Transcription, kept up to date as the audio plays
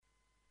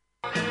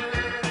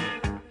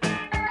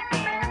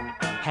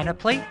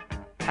panoply,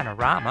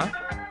 panorama,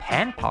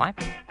 panpipe,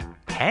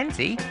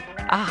 pansy,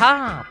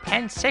 aha,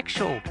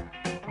 pansexual,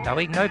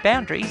 knowing no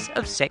boundaries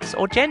of sex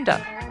or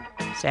gender.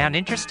 Sound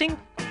interesting?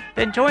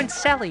 Then join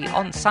Sally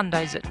on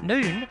Sundays at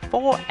noon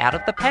for Out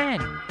of the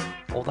Pan.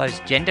 All those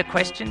gender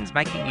questions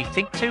making you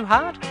think too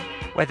hard?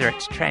 Whether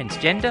it's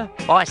transgender,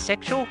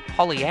 bisexual,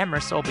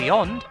 polyamorous or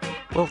beyond,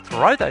 we'll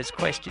throw those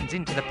questions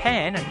into the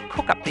pan and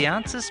cook up the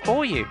answers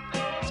for you.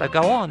 So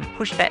go on,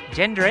 push that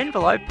gender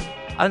envelope,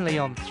 only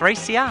on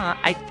 3CR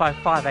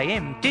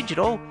 855am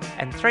digital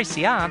and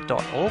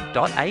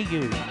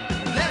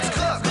 3cr.org.au. Let's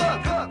cook.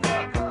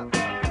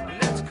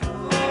 Let's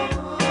cook.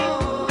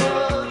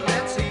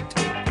 Let's eat.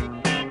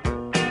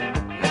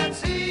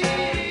 Let's eat.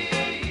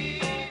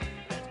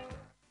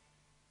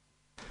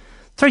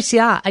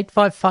 3CR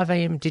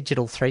 855am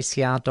digital,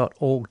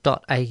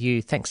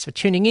 3cr.org.au. Thanks for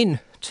tuning in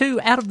to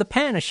Out of the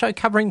Pan, a show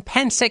covering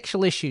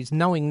pansexual issues,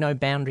 knowing no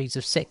boundaries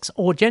of sex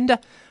or gender.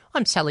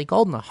 I'm Sally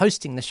Goldner,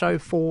 hosting the show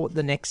for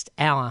the next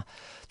hour.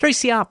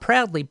 3CR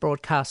proudly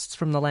broadcasts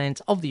from the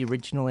lands of the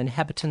original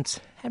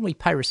inhabitants, and we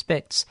pay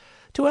respects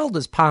to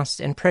elders past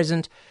and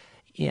present,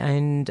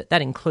 and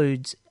that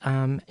includes,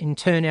 in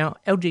turn, our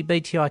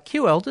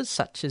LGBTIQ elders,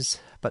 such as,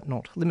 but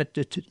not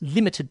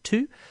limited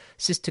to,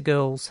 sister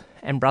girls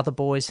and brother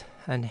boys.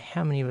 And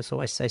how many of us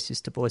always say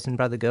sister boys and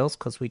brother girls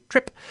because we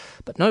trip?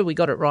 But no, we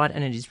got it right,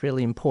 and it is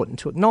really important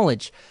to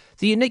acknowledge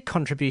the unique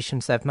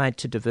contributions they've made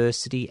to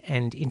diversity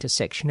and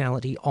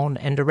intersectionality on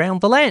and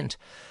around the land.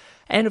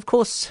 And of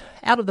course,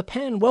 Out of the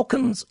Pan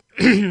welcomes...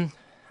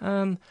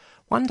 one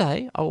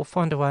day I will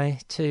find a way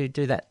to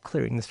do that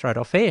clearing the throat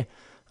off air.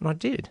 And I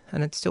did,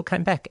 and it still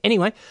came back.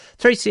 Anyway,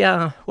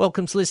 3CR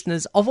welcomes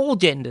listeners of all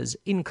genders,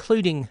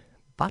 including,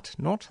 but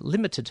not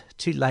limited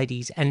to,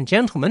 ladies and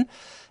gentlemen.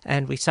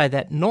 And we say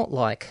that not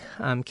like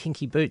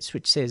Kinky Boots,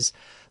 which says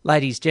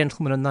ladies,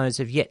 gentlemen, and those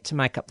have yet to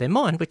make up their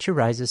mind, which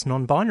erases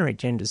non-binary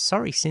genders.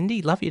 Sorry,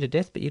 Cindy, love you to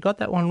death, but you got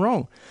that one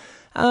wrong.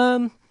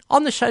 On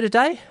the show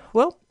today,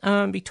 well,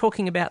 be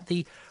talking about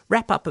the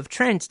wrap-up of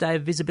Trans Day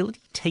of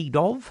Visibility,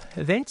 TDOV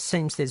events.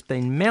 Seems there's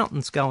been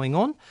mountains going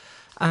on.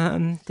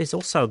 There's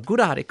also a good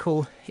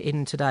article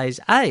in today's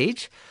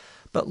Age.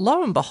 But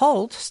lo and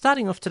behold,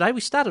 starting off today,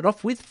 we started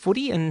off with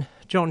footy and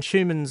John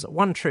Schumann's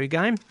one true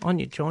game. On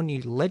you, John,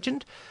 you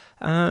legend.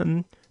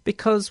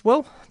 Because,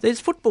 well, there's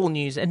football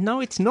news. And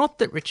no, it's not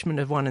that Richmond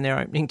have won in their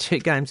opening two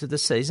games of the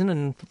season.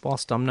 And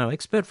whilst I'm no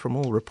expert, from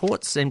all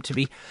reports, seem to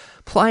be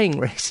playing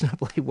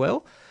reasonably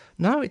well.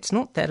 No, it's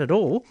not that at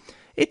all.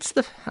 It's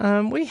the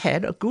we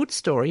had a good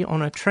story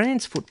on a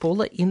trans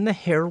footballer in the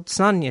Herald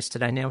Sun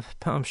yesterday. Now,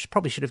 I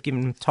probably should have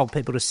told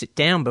people to sit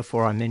down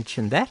before I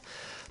mentioned that.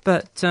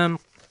 But,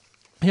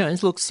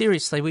 look,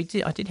 seriously,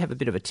 I did have a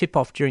bit of a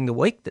tip-off during the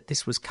week that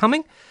this was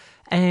coming,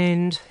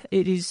 and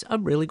it is a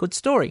really good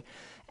story.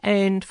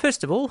 And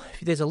first of all,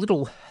 there's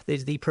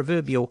the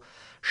proverbial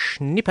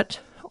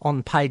snippet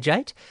on page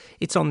 8.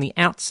 It's on the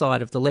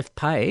outside of the left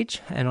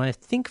page, and I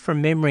think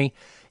from memory,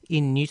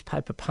 in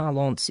newspaper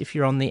parlance, if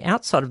you're on the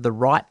outside of the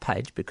right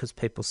page, because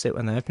people see it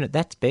when they open it,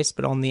 that's best,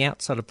 but on the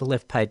outside of the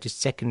left page is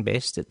second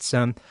best. It's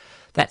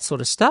that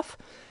sort of stuff.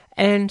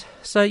 And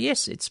so,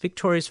 yes, it's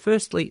Victoria's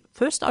first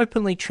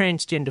openly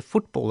transgender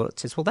footballer. It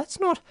says, well, that's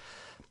not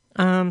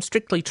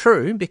strictly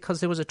true,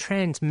 because there was a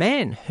trans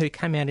man who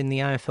came out in the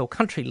AFL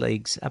Country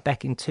Leagues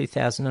back in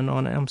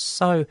 2009. And I'm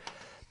so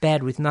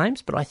bad with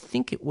names, but I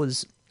think it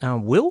was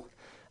Will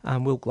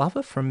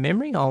Glover from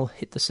memory. I'll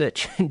hit the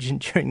search engine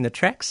during the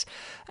tracks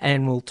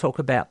and we'll talk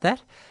about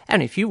that.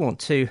 And if you want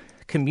to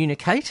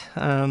communicate,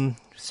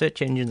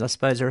 search engines, I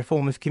suppose, are a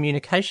form of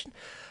communication,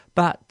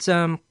 but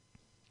you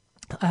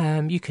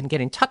can get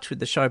in touch with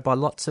the show by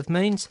lots of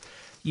means.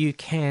 You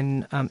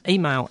can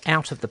email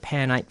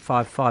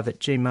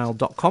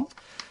outofthepan855@gmail.com,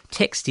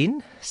 text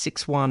in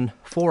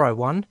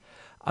 61401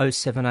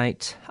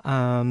 078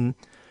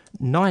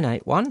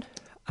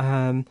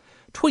 981,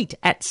 tweet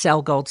at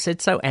Sal Gold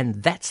Said So,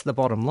 and that's the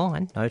bottom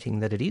line, noting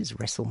that it is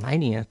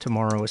WrestleMania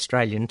tomorrow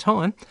Australian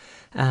time.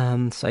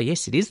 So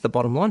yes, it is the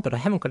bottom line, but I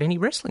haven't got any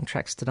wrestling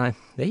tracks today.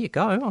 There you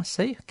go, I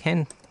see, I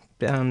can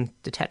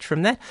detach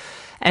from that.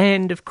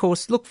 And of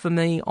course, look for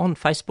me on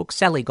Facebook,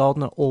 Sally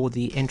Goldner, or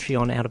the entry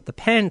on Out of the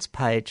Pans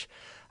page.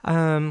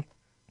 And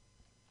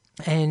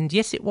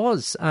yes, it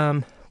was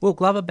Will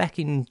Glover back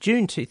in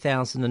June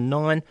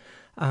 2009,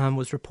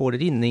 was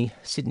reported in the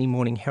Sydney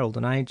Morning Herald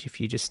and Age.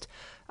 If you just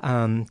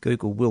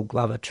Google Will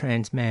Glover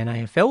trans man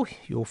AFL,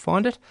 you'll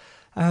find it.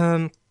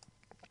 And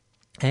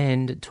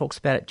it talks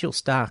about it. Jill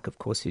Stark, of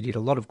course, who did a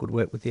lot of good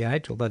work with the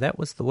Age, although that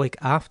was the week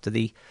after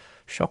the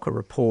shocker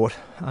report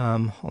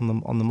on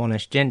the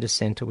Monash Gender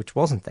Centre, which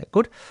wasn't that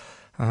good.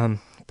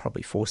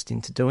 Probably forced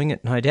into doing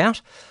it, no doubt.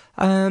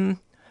 So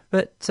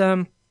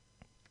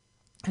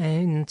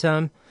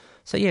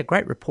yeah,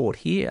 great report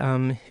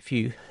here. If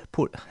you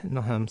put,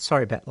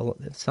 sorry about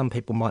some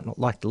people might not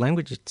like the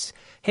language. It's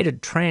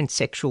headed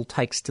 "Transsexual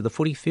Takes to the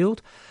Footy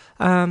Field."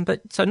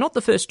 But so not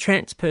the first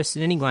trans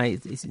person anyway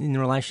in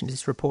relation to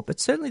this report, but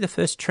certainly the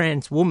first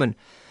trans woman.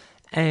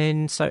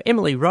 And so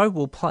Emily Rowe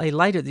will play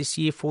later this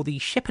year for the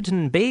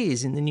Shepparton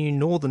Bears in the new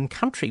Northern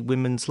Country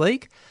Women's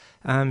League.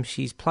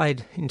 She's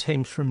played in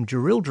teams from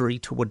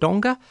Jerilderie to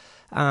Wodonga,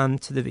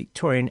 to the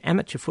Victorian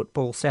Amateur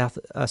Football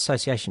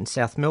Association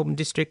South Melbourne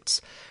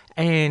districts.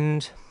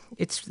 And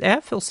the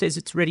AFL says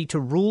it's ready to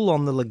rule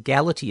on the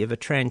legality of a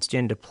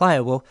transgender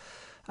player. Well,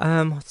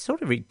 I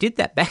sort of did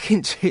that back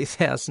in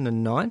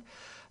 2009.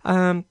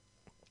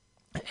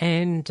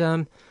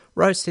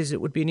 Rose says it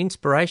would be an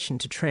inspiration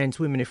to trans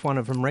women if one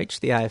of them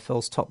reached the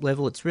AFL's top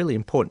level. It's really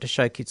important to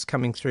show kids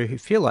coming through who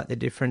feel like they're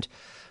different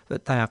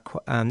that they are,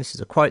 this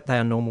is a quote, they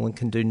are normal and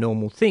can do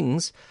normal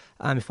things.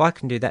 If I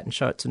can do that and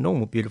show it's a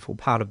normal, beautiful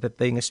part of it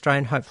being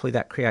Australian, hopefully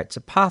that creates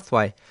a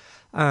pathway.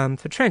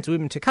 For trans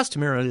women to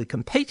customarily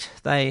compete,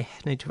 they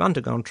need to have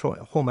undergone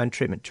hormone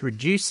treatment to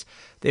reduce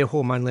their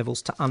hormone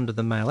levels to under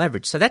the male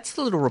average. So that's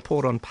the little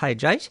report on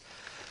page 8.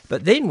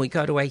 But then we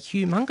go to a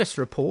humongous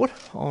report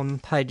on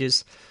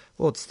pages,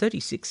 well, it's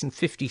 36 and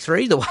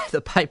 53, the way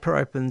the paper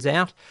opens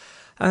out.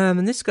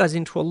 And this goes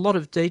into a lot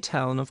of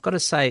detail, and I've got to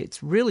say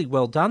it's really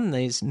well done.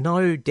 There's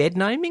no dead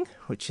naming,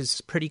 which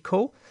is pretty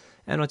cool.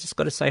 And I just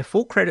got to say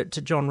full credit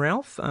to John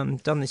Ralph,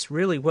 done this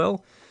really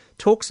well.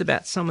 Talks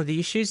about some of the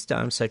issues,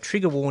 so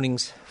trigger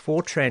warnings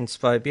for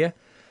transphobia.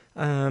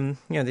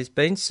 There's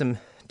been some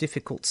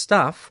difficult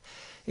stuff.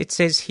 It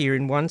says here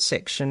in one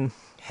section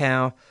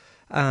how,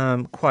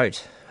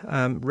 quote,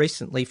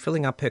 recently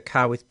filling up her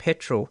car with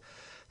petrol,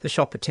 the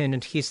shop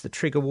attendant, here's the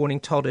trigger warning,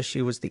 told her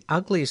she was the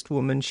ugliest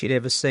woman she'd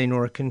ever seen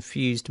or a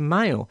confused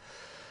male.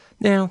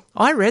 Now,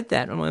 I read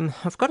that and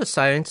I've got to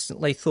say I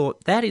instantly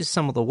thought that is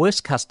some of the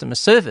worst customer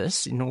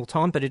service in all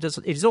time, but it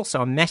is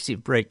also a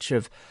massive breach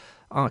of,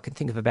 I can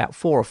think of about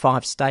 4 or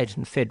 5 state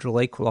and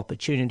federal equal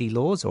opportunity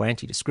laws or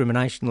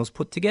anti-discrimination laws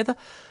put together.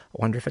 I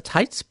wonder if it's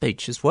hate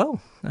speech as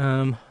well.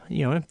 Some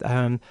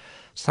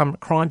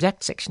Crimes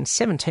Act, Section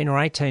 17 or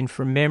 18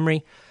 from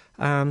memory,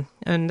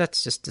 and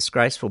that's just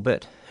disgraceful.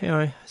 But,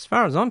 as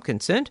far as I'm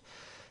concerned,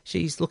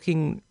 she's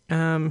looking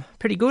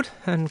pretty good,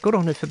 and good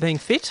on her for being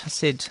fit. I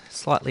said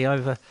slightly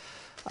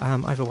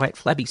overweight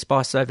flabby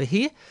spice over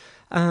here.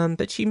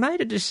 But she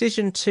made a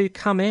decision to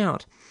come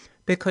out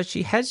because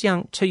she has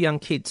 2 young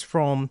kids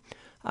from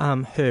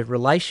her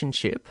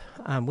relationship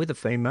with a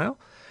female,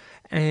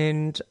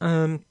 and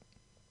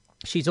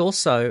she's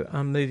also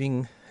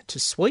moving to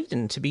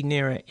Sweden to be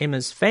nearer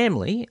Emma's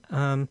family.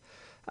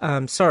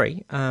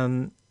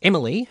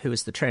 Emily, who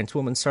is the trans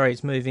woman,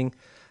 is moving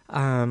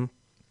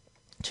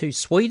to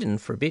Sweden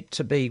for a bit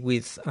to be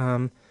with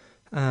her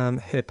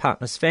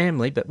partner's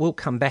family, but will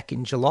come back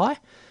in July.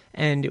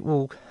 And it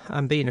will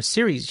be in a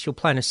series. She'll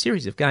play in a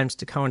series of games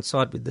to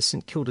coincide with the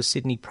St Kilda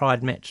Sydney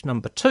Pride match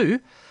number 2.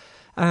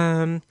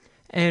 And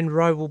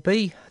Rowe will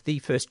be the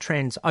first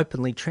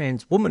openly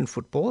trans woman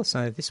footballer.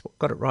 So this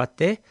got it right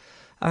there.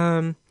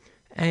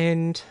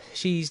 And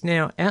she's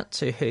now out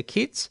to her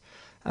kids.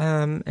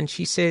 And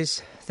she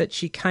says that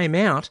she came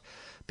out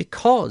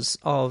because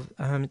of,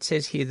 it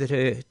says here that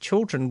her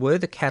children were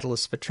the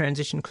catalyst for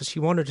transition because she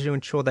wanted to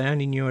ensure they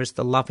only knew her as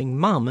the loving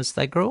mum as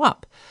they grew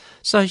up.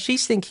 So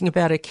she's thinking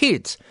about her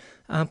kids,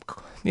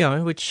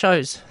 which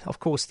shows, of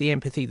course, the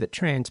empathy that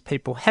trans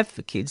people have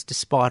for kids,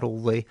 despite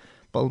all the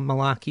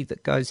malarkey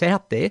that goes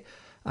out there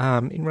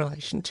in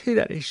relation to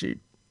that issue.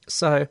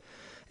 So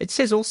it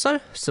says also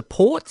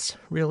support's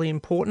really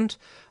important.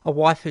 A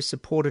wife who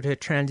supported her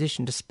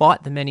transition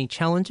despite the many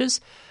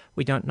challenges.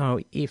 We don't know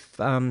if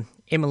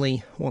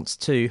Emily wants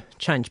to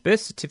change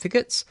birth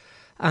certificates,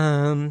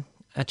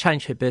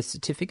 change her birth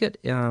certificate,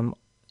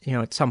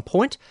 at some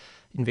point.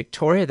 In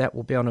Victoria, that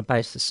will be on a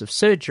basis of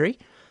surgery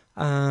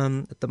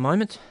at the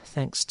moment,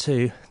 thanks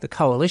to the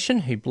Coalition,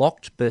 who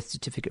blocked birth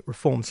certificate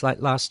reforms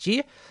late last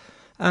year.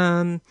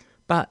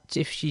 But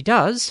if she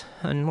does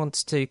and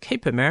wants to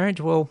keep her marriage,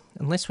 well,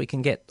 unless we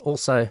can get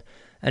also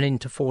an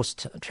end to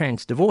forced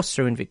trans divorce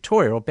through in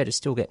Victoria, or better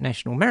still get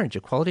national marriage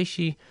equality,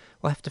 she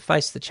will have to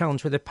face the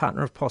challenge with her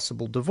partner of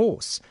possible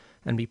divorce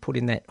and be put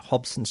in that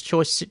Hobson's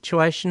choice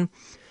situation.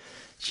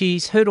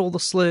 She's heard all the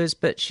slurs,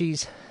 but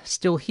she's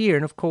still here.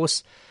 And, of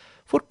course,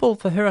 football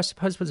for her, I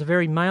suppose, was a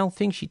very male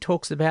thing. She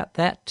talks about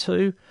that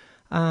too.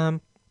 And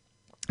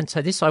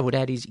so this, I would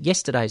add, is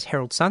yesterday's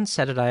Herald Sun,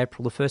 Saturday,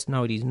 April the 1st.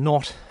 No, it is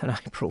not an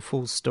April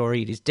Fool's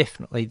story. It is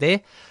definitely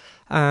there.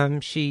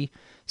 She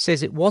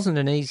says it wasn't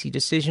an easy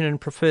decision and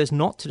prefers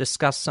not to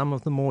discuss some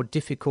of the more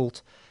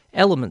difficult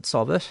elements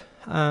of it.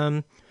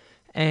 That's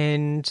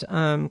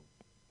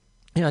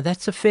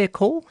a fair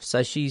call.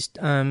 So she's,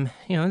 on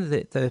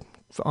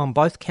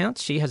both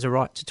counts, she has a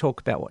right to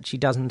talk about what she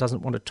does and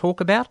doesn't want to talk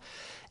about.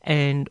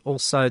 And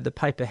also the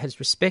paper has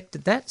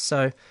respected that.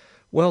 So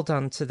well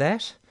done to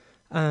that.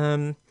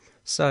 Her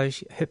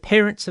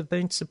parents have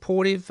been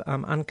supportive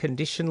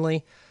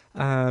unconditionally,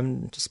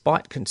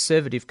 despite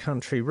conservative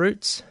country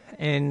roots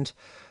and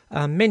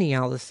many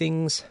other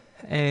things.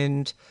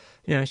 And,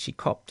 she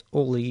copped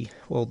all the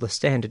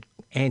standard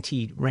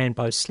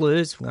anti-Rambo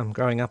slurs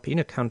growing up in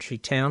a country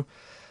town,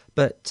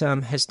 but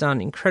has done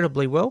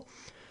incredibly well.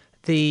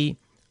 The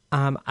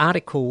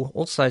article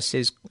also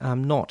says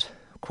not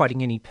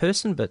quoting any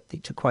person, but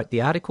to quote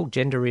the article,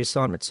 gender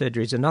reassignment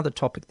surgery is another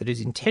topic that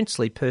is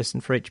intensely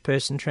person for each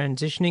person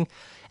transitioning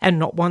and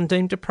not one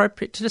deemed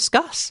appropriate to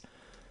discuss.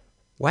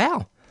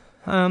 Wow.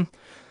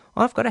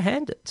 I've got to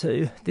hand it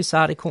to this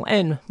article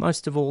and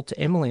most of all to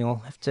Emily. I'll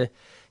have to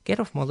get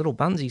off my little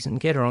bunsies and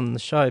get her on the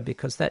show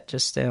because that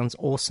just sounds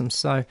awesome.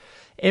 So,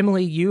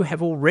 Emily, you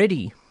have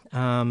already,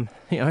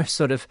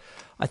 sort of,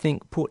 I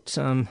think, put,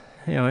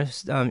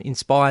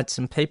 inspired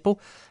some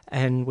people.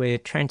 And where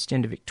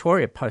Transgender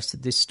Victoria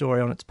posted this story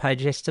on its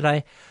page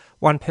yesterday,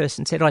 one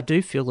person said, I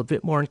do feel a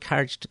bit more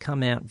encouraged to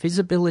come out.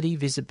 Visibility,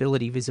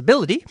 visibility,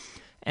 visibility.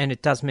 And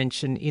it does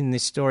mention in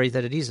this story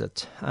that it is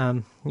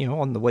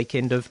on the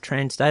weekend of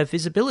Trans Day of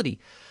Visibility.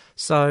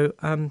 So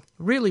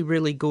really,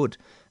 really good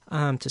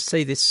to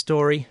see this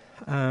story.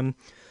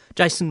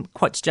 Jason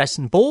quotes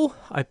Jason Ball,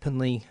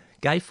 openly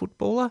gay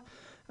footballer,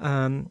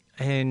 and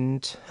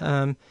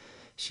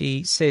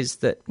she says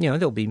that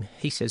there'll be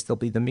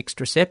the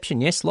mixed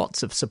reception. Yes,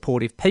 lots of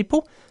supportive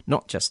people,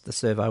 not just the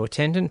servo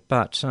attendant,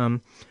 but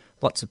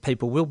lots of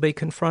people will be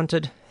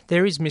confronted.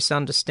 There is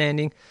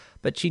misunderstanding,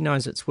 but she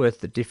knows it's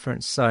worth the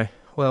difference. So,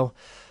 well,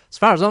 as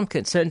far as I'm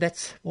concerned,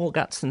 that's more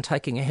guts than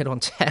taking a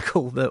head-on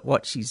tackle. That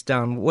what she's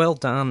done. Well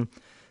done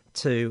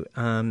to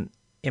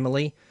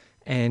Emily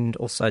and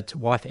also to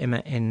wife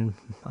Emma and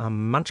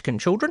Munchkin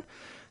children.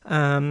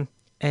 And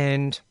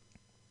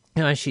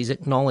she's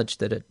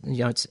acknowledged that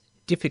it's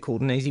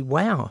difficult and easy.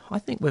 Wow, I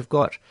think we've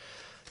got,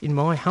 in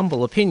my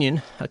humble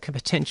opinion, a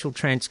potential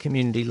trans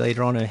community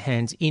leader on her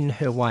hands in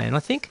her way. And I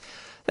think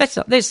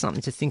there's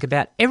something to think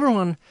about.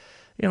 Everyone,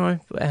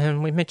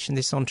 and we mentioned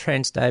this on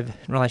Trans Day in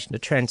relation to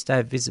Trans Day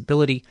of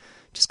Visibility,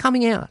 just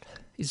coming out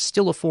is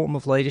still a form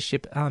of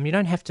leadership. You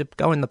don't have to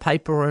go in the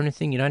paper or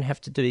anything. You don't have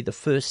to be the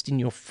first in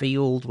your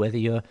field, whether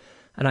you're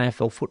an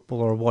AFL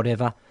footballer or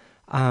whatever.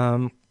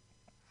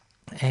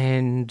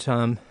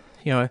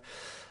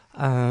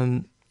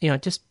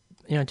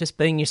 Just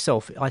being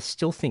yourself. I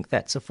still think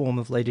that's a form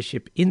of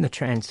leadership in the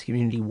trans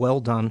community.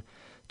 Well done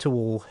to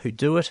all who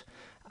do it.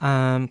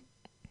 Very,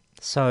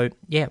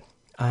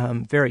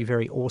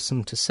 very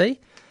awesome to see.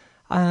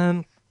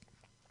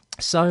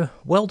 So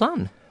well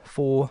done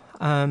for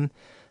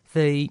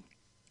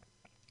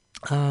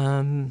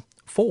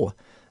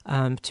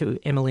to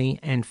Emily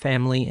and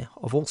family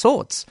of all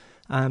sorts.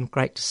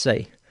 Great to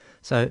see.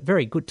 So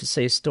very good to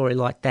see a story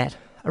like that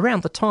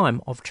around the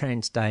time of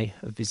Trans Day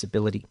of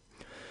Visibility.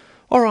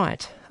 All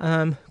right,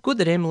 good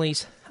that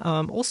Emily's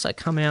also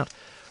come out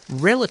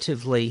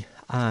relatively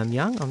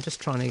young. I'm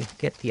just trying to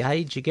get the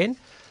age again.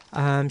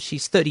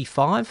 She's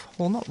 35.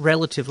 Well, not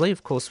relatively.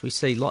 Of course, we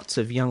see lots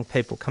of young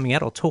people coming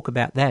out. I'll talk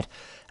about that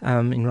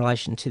in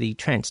relation to the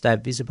Trans Day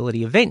of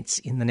Visibility events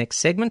in the next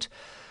segment.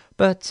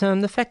 But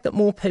the fact that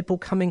more people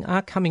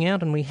are coming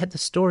out, and we had the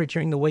story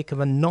during the week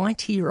of a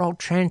 90-year-old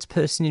trans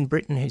person in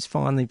Britain who's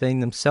finally been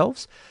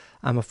themselves,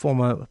 a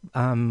former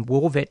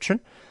war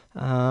veteran.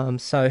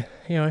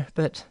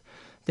 But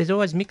there's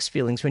always mixed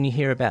feelings when you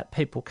hear about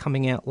people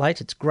coming out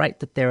late. It's great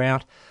that they're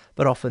out,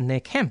 but often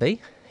there can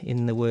be,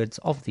 in the words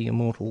of the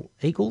immortal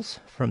Eagles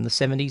from the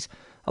 70s,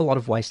 a lot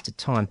of wasted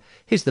time.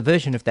 Here's the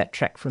version of that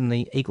track from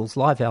the Eagles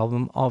live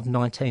album of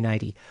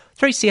 1980.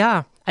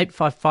 3CR,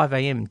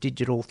 855am,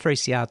 digital,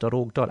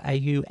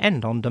 3cr.org.au,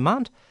 and on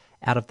demand,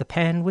 Out of the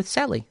Pan with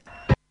Sally.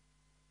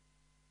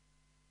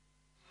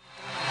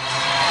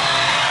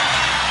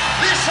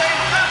 This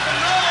ain't rock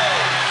and roll.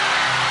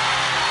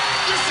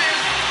 This is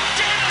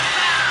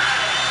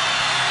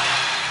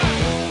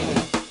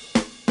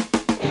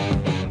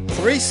genocide.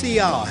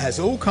 3CR has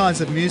all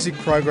kinds of music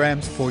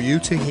programs for you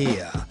to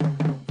hear.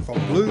 From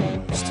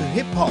blues to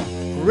hip-hop,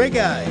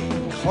 reggae,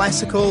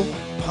 classical,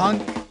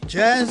 punk,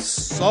 jazz,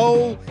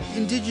 soul,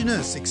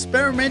 indigenous,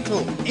 experimental,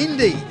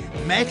 indie,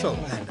 metal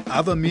and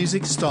other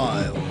music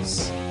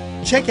styles.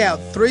 Check out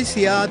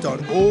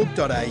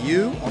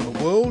 3cr.org.au on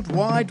the World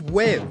Wide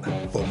Web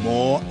for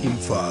more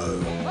info.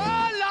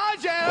 Oh,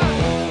 Lord, yeah.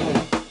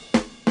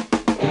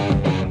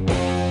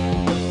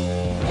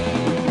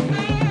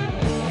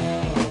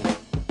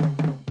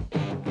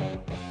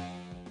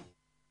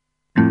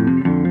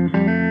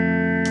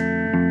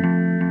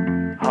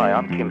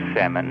 'm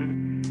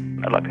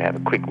Salmon. I'd like to have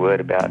a quick word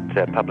about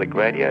public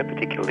radio,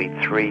 particularly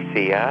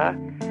 3CR.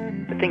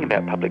 The thing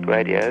about public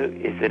radio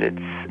is that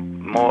it's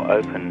more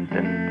open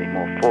than the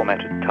more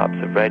formatted types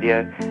of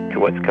radio to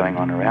what's going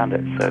on around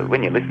it. So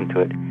when you listen to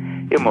it,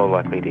 you're more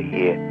likely to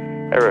hear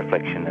a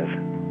reflection of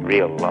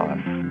real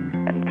life.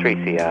 And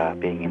 3CR,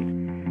 being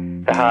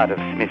in the heart of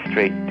Smith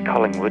Street,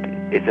 Collingwood,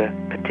 is a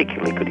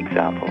particularly good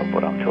example of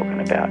what I'm talking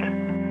about.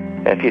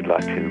 If you'd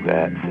like to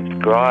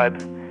subscribe,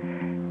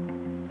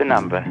 the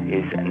number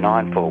is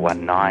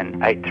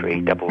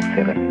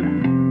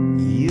 94198377.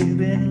 You've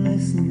been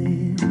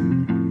listening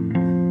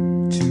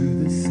to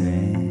the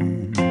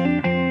sand.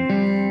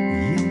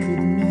 You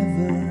could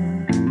never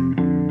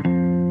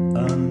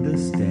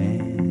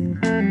understand.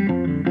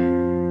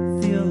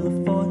 Feel the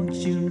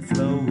fortune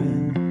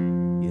flowing.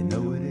 You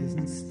know it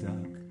isn't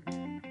stuck.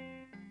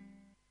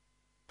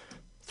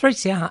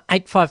 3CR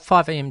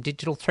 855 AM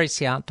digital,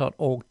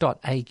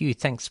 3cr.org.au.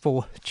 Thanks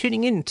for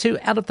tuning in to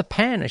Out of the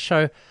Pan, a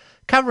show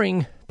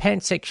covering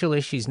pansexual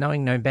issues,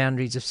 knowing no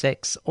boundaries of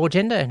sex or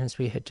gender. And as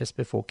we heard just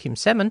before, Kim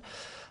Salmon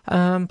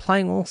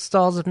playing all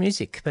styles of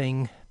music,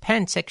 being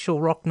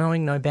pansexual rock,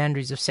 knowing no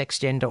boundaries of sex,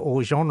 gender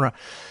or genre.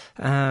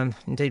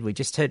 Indeed, we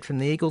just heard from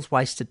the Eagles,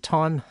 Wasted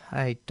Time,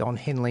 Don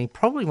Henley,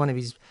 probably one of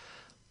his...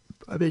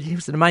 I mean, he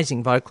was an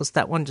amazing vocalist.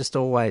 That one just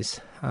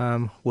always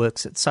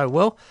works it so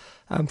well.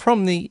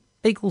 From the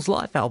Eagles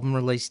Live album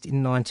released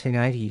in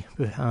 1980,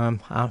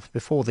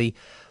 before the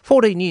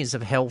 14 years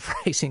of hell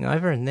freezing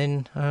over, and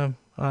then, of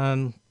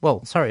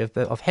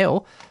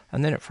hell,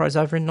 and then it froze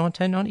over in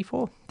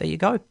 1994. There you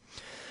go.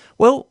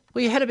 Well,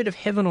 we had a bit of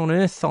heaven on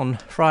earth on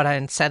Friday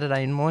and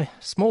Saturday, in my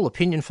small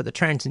opinion, for the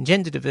trans and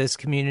gender diverse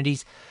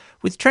communities,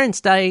 with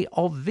Trans Day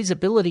of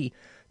Visibility.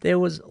 There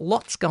was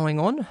lots going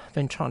on. I've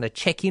been trying to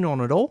check in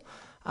on it all.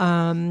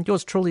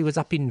 Yours truly was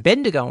up in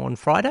Bendigo on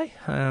Friday,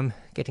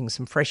 getting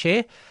some fresh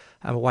air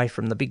away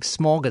from the big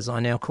smog, as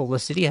I now call the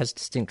city, as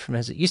distinct from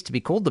as it used to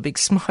be called, the big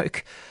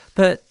smoke.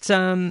 But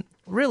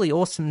really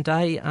awesome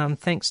day,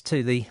 thanks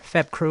to the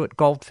fab crew at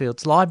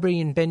Goldfields Library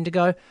in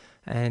Bendigo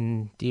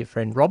and dear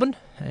friend Robin,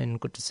 and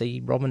good to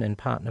see Robin and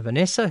partner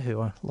Vanessa,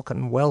 who are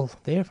looking well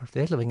there.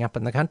 They're living up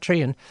in the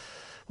country and,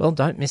 well,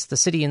 don't miss the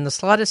city in the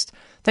slightest.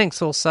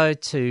 Thanks also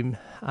to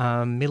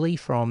Millie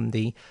from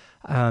the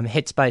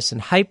Headspace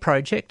and Hay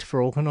Project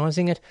for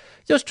organising it.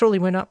 Yours truly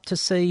went up to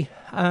see...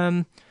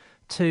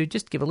 to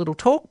just give a little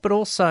talk, but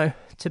also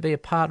to be a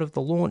part of the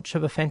launch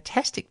of a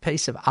fantastic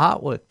piece of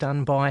artwork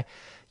done by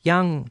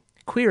young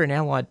queer and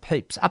allied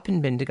peeps up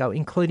in Bendigo,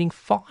 including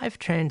 5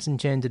 trans and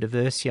gender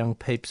diverse young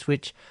peeps,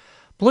 which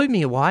blew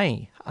me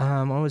away.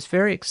 I was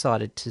very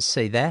excited to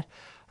see that.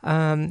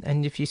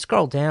 And if you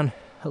scroll down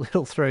a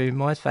little through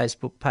my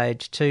Facebook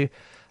page to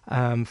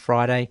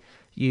Friday,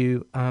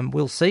 you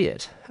will see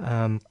it.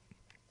 The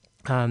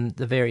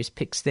various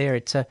pics there.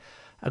 It's a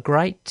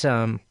great...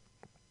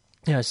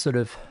 sort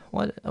of,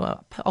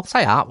 I'll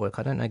say artwork.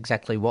 I don't know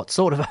exactly what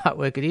sort of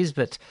artwork it is,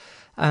 but,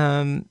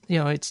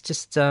 it's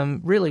just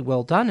really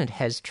well done. It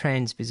has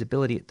trans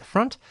visibility at the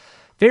front.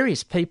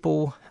 Various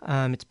people,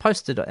 it's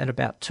posted at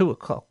about 2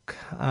 o'clock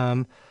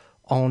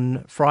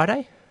on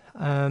Friday.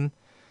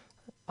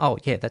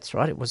 That's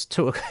right. It was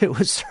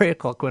 3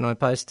 o'clock when I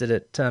posted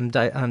it,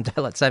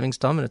 daylight savings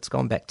time, and it's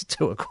gone back to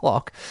 2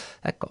 o'clock.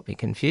 That got me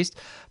confused.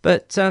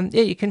 But,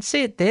 you can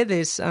see it there.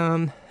 There's,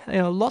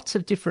 lots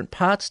of different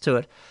parts to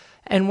it.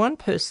 And one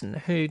person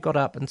who got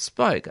up and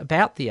spoke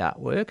about the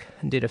artwork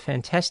and did a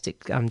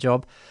fantastic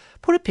job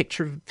put a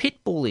picture of a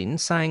pit bull in,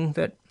 saying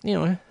that,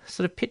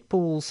 sort of pit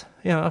bulls,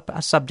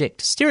 are subject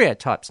to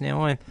stereotypes.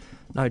 Now, I'm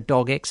no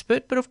dog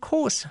expert, but of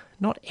course,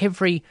 not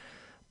every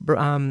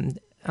dog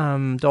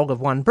of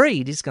one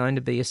breed is going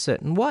to be a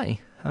certain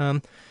way.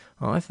 I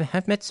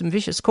have met some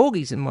vicious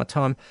corgis in my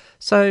time.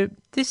 So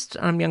this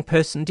young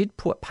person did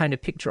paint a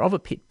picture of a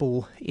pit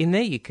bull in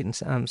there. You can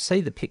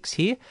see the pics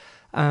here.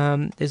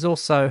 There's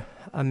also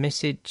a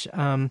message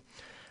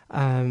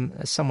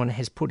someone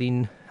has put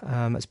in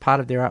as part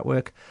of their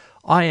artwork.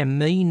 I am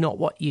me, not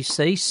what you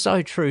see.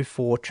 So true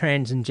for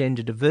trans and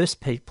gender diverse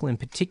people in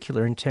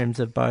particular, in terms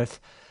of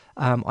both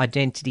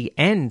identity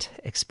and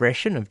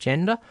expression of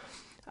gender.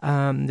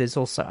 There's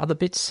also other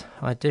bits.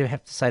 I do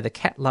have to say the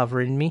cat lover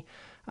in me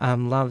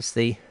loves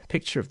the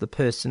picture of the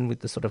person with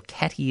the sort of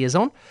cat ears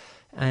on,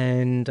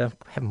 and I'll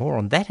have more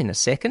on that in a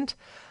second.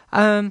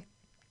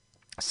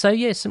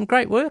 Some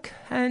great work,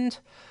 and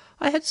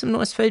I had some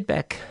nice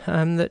feedback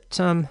that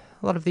a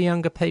lot of the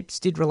younger peeps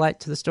did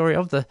relate to the story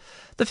of the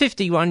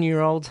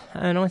 51-year-old,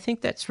 and I think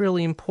that's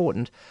really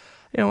important.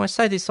 I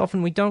say this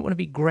often, we don't want to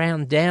be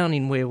ground down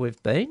in where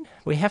we've been.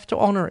 We have to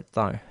honour it,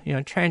 though.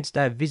 Trans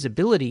Day of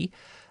Visibility,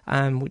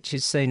 which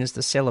is seen as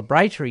the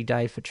celebratory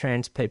day for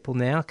trans people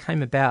now,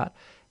 came about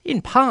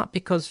in part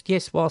because,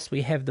 yes, whilst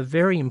we have the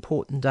very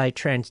important day,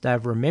 Trans Day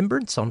of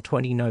Remembrance, on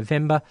 20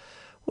 November,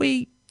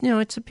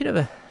 it's a bit of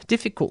a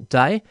difficult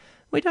day.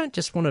 We don't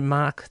just want to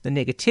mark the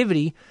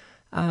negativity,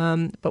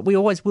 but we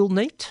always will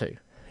need to.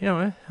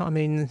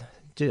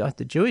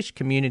 The Jewish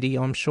community,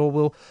 I'm sure,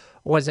 will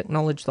always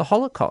acknowledge the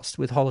Holocaust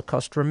with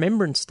Holocaust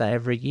Remembrance Day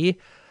every year.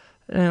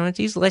 It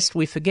is lest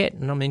we forget,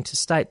 and I mean to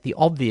state the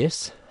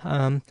obvious.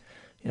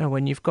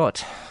 When you've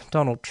got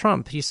Donald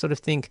Trump, you sort of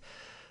think,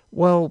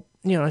 well,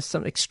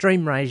 some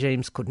extreme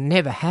regimes could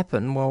never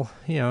happen. Well,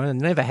 it'll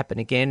never happen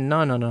again.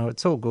 No,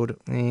 it's all good.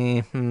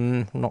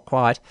 Not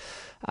quite.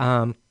 We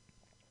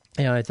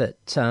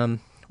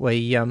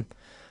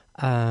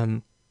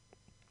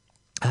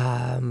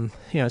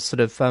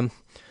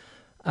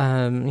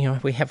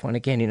have one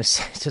again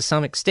to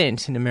some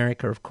extent in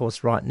America, of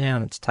course, right now,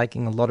 and it's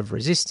taking a lot of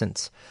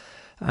resistance.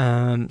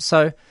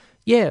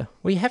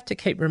 We have to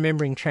keep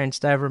remembering Trans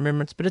Day of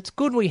Remembrance, but it's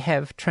good we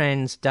have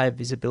Trans Day of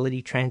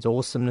Visibility, Trans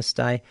Awesomeness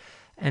Day,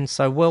 and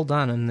so well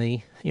done. And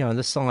the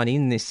sign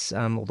in this,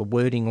 or the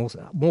wording, or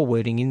more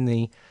wording in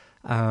the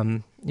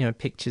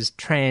pictures,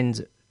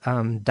 Trans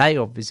Day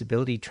of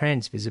Visibility,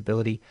 Trans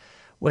Visibility.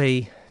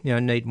 We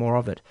need more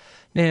of it.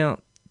 Now,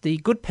 the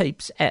good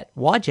peeps at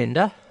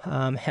Y-Gender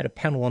had a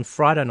panel on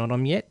Friday night.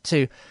 I'm yet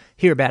to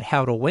hear about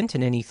how it all went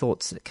and any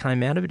thoughts that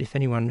came out of it. If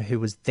anyone who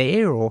was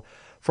there or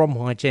from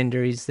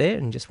Y-Gender is there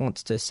and just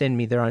wants to send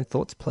me their own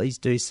thoughts, please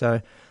do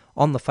so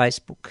on the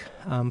Facebook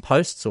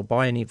posts or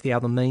by any of the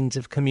other means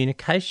of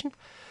communication.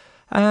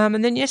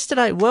 And then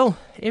yesterday, well,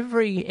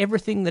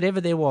 everything that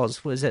ever there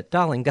was at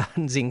Darling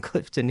Gardens in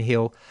Clifton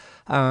Hill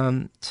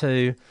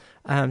to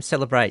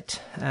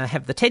celebrate,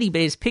 have the teddy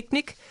bears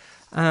picnic.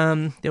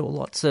 There were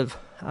lots of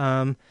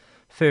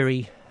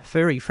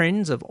furry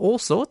friends of all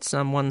sorts,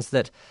 ones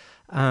that,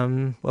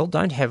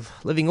 don't have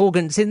living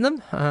organs in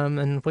them,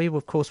 and we,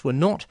 of course, were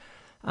not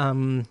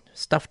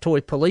stuffed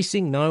toy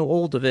policing, no,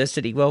 all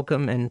diversity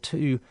welcome, and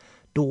 2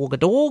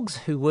 dogs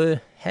who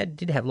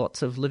did have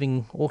lots of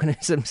living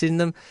organisms in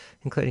them,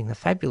 including the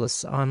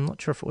fabulous, I'm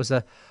not sure if it was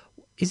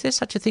is there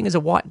such a thing as a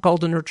white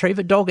golden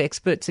retriever? Dog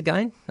experts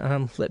again,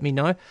 let me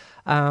know,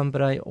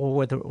 or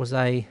whether it was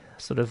a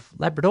sort of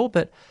Labrador,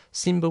 but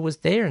Simba was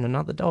there and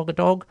another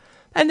dog,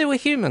 and there were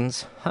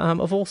humans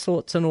of all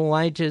sorts and all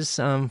ages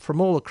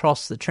from all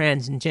across the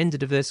trans and gender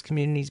diverse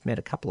communities. Met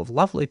a couple of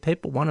lovely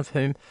people, one of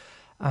whom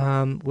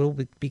will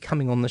be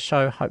coming on the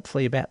show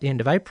hopefully about the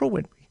end of April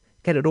when we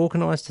get it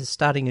organised as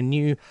starting a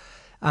new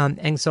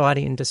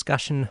anxiety and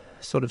discussion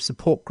sort of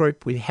support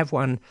group. We have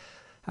one,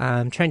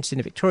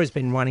 Transgender Victoria's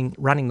been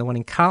running the one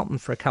in Carlton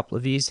for a couple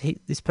of years.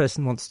 This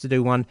person wants to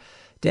do one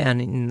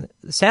down in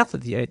the south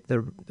of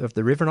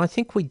the river, and I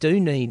think we do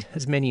need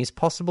as many as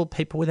possible.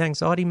 People with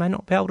anxiety may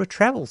not be able to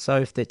travel, so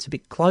if it's a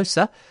bit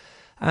closer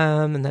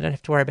and they don't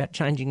have to worry about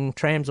changing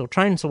trams or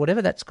trains or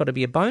whatever, that's got to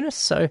be a bonus.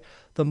 So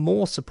the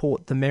more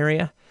support, the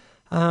merrier.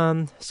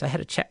 So I had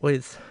a chat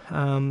with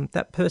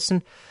that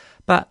person.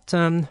 But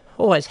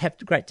always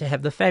great to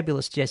have the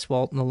fabulous Jess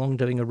Walton along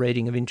doing a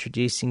reading of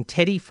Introducing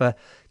Teddy for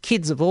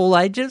kids of all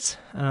ages,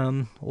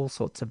 all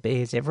sorts of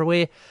bears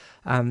everywhere.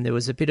 There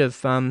was a bit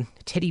of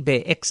teddy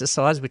bear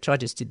exercise, which I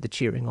just did the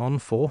cheering on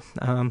for,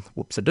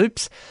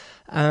 whoops-a-doops.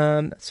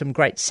 Some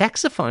great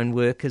saxophone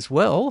work as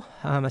well,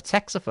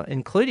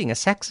 including a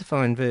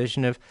saxophone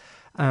version of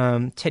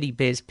Teddy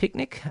Bear's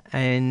Picnic,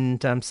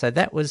 and so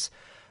that was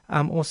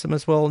awesome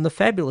as well. And the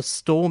fabulous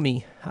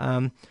Stormy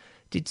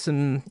did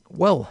some,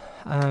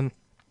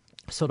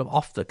 sort of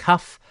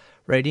off-the-cuff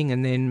reading,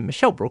 and then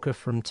Michelle Brooker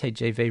from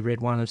TGV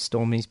read one of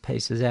Stormy's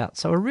pieces out.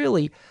 So a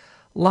really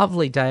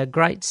lovely day, a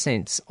great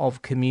sense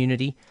of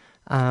community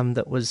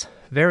that was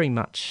very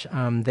much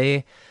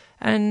there.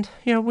 And,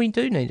 we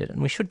do need it,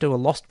 and we should do a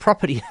lost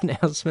property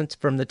announcement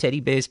from the Teddy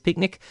Bears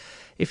Picnic.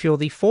 If you're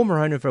the former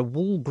owner of a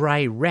wool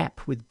grey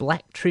wrap with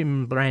black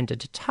trim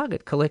branded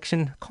Target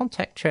collection,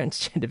 contact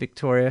Transgender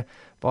Victoria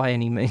by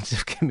any means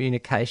of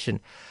communication.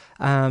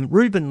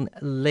 Ruben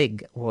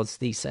Legg was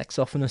the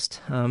saxophonist.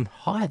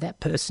 Hire that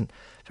person.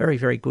 Very,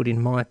 very good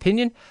in my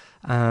opinion.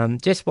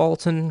 Jess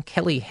Walton,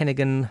 Kelly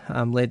Hennigan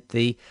led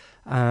the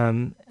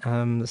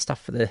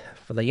stuff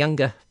for the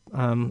younger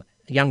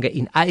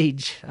in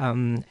age,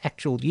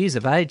 actual years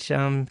of age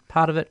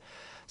part of it.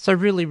 So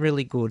really,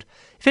 really good.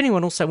 If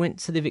anyone also went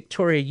to the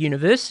Victoria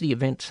University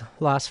event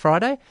last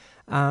Friday,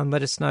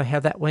 let us know how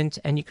that went.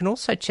 And you can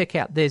also check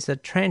out, there's a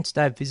Trans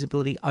Day of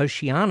Visibility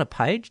Oceania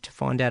page to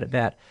find out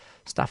about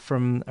stuff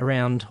from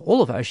around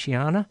all of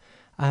Oceania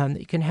that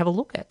you can have a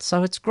look at.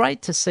 So it's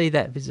great to see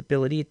that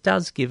visibility. It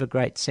does give a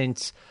great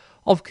sense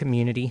of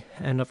community,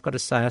 and I've got to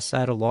say, I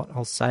say it a lot,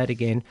 I'll say it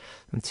again,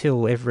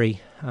 until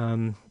every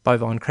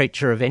bovine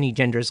creature of any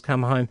gender has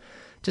come home,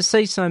 to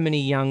see so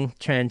many young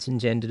trans and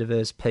gender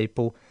diverse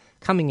people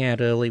coming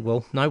out early,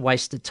 well, no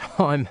wasted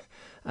time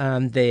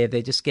they're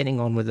just getting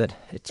on with it.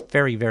 It's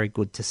very, very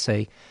good to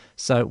see.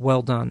 So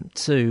well done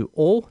to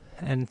all,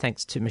 and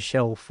thanks to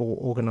Michelle for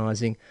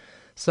organising.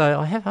 So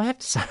I have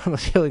to say, I'm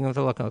feeling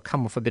like I've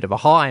come off a bit of a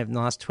high in the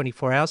last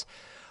 24 hours.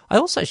 I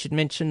also should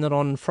mention that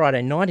on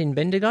Friday night in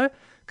Bendigo, a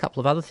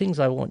couple of other things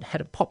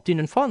had popped in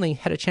and finally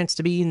had a chance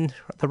to be in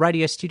the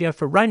radio studio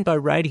for Rainbow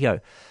Radio.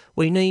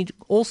 We need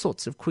all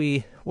sorts of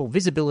queer,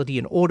 visibility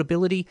and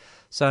audibility,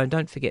 so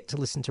don't forget to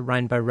listen to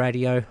Rainbow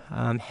Radio.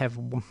 Have,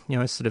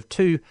 sort of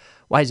 2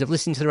 ways of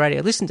listening to the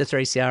radio. Listen to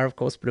 3CR, of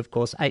course, but of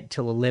course 8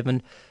 till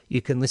 11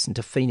 you can listen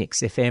to Phoenix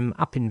FM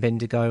up in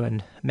Bendigo,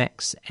 and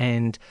Max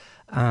and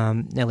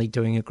Nellie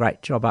doing a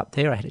great job up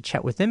there. I had a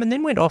chat with them and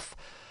then went off,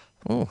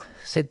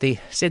 said the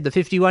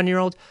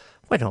 51-year-old,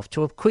 went off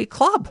to a queer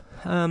club.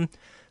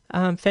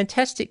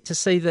 Fantastic to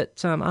see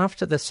that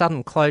after the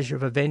sudden closure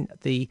of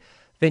the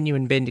venue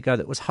in Bendigo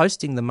that was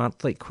hosting the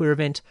monthly queer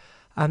event,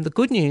 the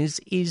good news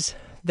is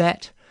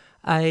that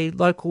a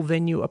local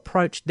venue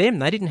approached them.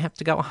 They didn't have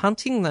to go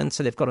hunting, and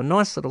so they've got a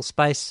nice little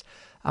space.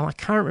 I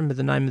can't remember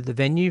the name of the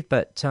venue,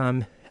 but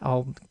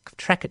I'll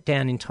track it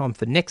down in time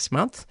for next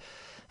month.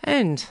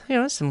 And,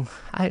 some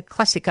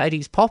classic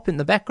 80s pop in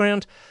the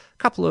background, a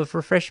couple of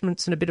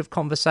refreshments and a bit of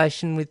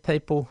conversation with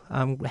people.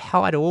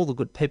 Hi to all the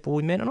good people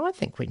we met, and I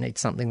think we need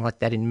something like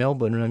that in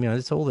Melbourne. And,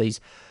 there's all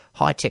these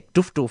high-tech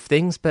doof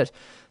things, but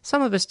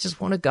some of us just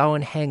want to go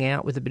and hang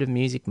out with a bit of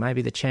music,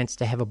 maybe the chance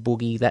to have a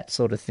boogie, that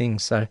sort of thing.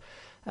 So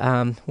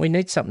We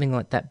need something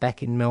like that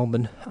back in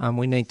Melbourne.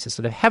 We need to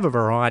sort of have a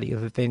variety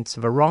of events,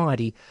 a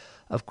variety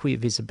of queer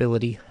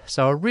visibility.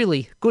 So a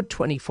really good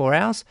 24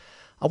 hours.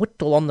 A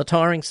whittle on the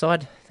tiring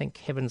side. Thank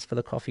heavens for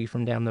the coffee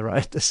from down the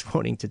road this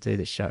morning to do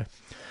this show.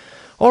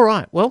 All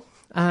right, well,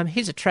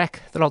 here's a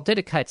track that I'll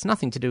dedicate. It's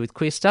nothing to do with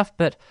queer stuff,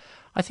 but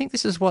I think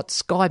this is what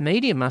Sky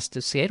Media must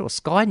have said, or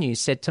Sky News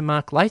said to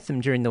Mark Latham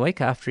during the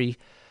week after he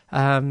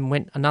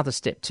went another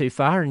step too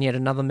far in yet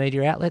another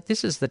media outlet.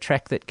 This is the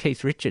track that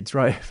Keith Richards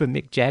wrote for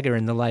Mick Jagger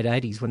in the late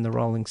 80s when the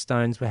Rolling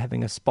Stones were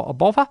having a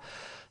bother.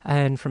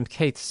 And from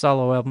Keith's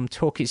solo album,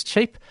 Talk Is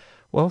Cheap,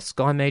 well,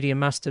 Sky Media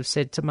must have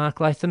said to Mark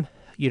Latham,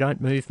 you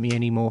don't move me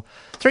anymore.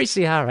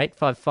 3CR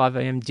 855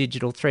 AM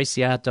digital,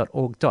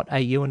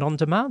 3cr.org.au and on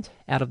demand,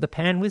 Out of the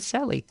Pan with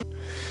Sally.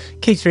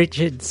 Keith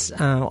Richards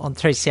on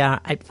 3CR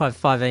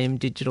 855 AM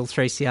digital,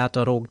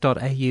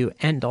 3cr.org.au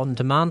and on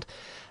demand,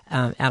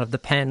 Out of the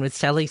Pan with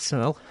Sally.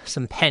 So,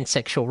 some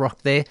pansexual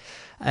rock there.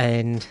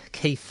 And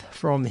Keith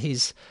from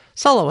his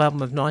solo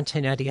album of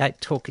 1988,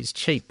 Talk Is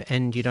Cheap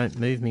and You Don't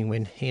Move Me,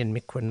 when he and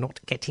Mick were not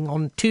getting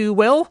on too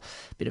well.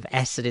 Bit of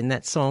acid in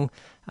that song.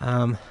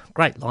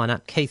 Great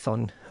lineup. Keith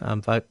on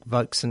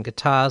vocals and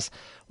guitars,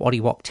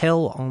 Waddy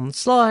Wachtel on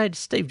slide,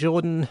 Steve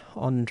Jordan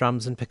on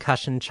drums and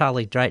percussion,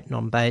 Charlie Drayton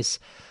on bass,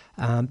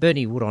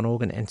 Bernie Wood on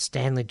organ, and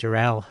Stanley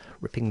Durrell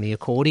ripping the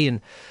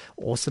accordion.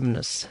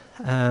 Awesomeness.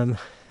 Of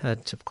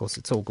course,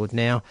 it's all good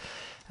now.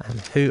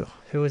 Who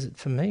is it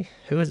for me?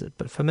 Who is it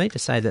but for me to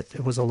say that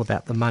it was all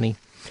about the money?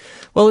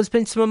 Well, there's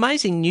been some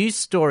amazing news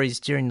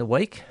stories during the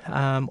week,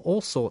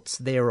 all sorts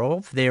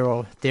thereof,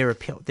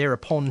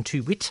 thereupon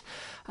to wit,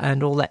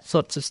 and all that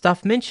sorts of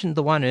stuff. Mentioned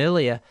the one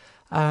earlier,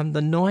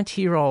 the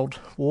 90-year-old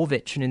war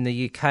veteran in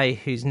the UK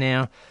who's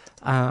now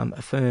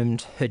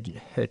affirmed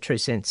her true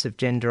sense of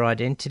gender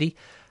identity.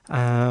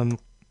 Absolutely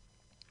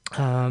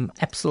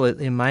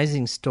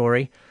amazing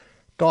story.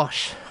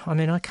 Gosh, I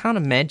mean, I can't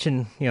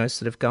imagine,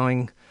 sort of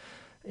going,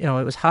 it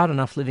was hard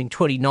enough living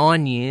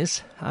 29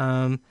 years,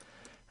 and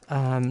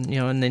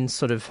then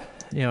sort of,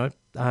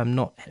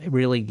 not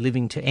really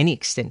living to any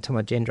extent to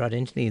my gender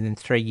identity, and then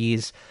 3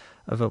 years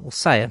of, a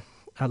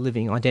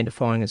living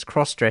identifying as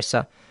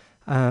cross-dresser,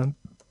 and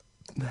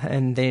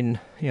then,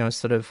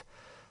 sort of,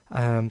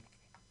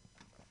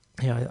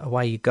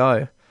 away you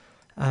go.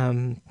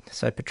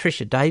 So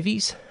Patricia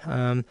Davies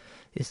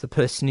is the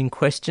person in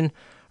question.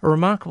 A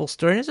remarkable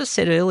story. And as I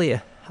said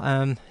earlier,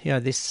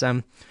 this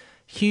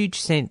huge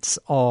sense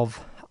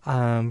of,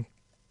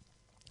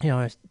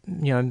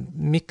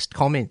 mixed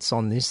comments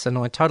on this, and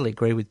I totally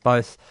agree with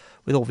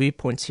all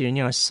viewpoints here. And,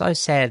 it's so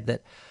sad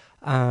that,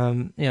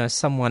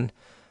 someone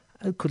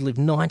could live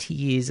 90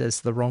 years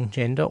as the wrong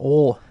gender,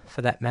 or,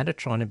 for that matter,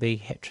 trying to be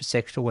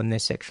heterosexual when their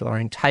sexual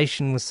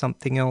orientation was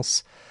something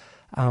else,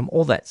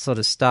 all that sort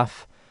of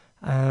stuff.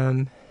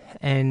 And,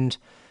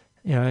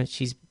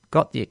 she's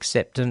got the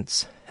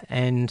acceptance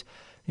and,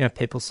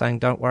 people saying,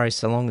 don't worry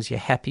so long as you're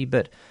happy.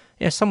 But,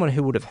 someone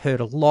who would have heard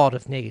a lot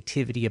of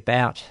negativity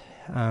about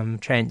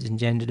trans and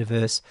gender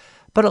diverse,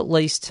 but at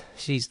least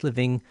she's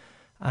living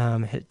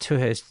to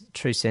her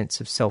true sense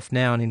of self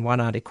now. And in one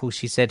article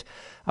she said,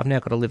 I've now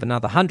got to live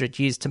another 100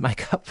 years to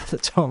make up for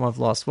the time I've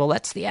lost. Well,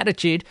 that's the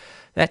attitude.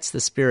 That's the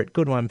spirit.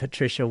 Good one,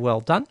 Patricia.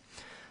 Well done.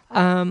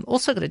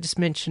 Also got to just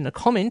mention a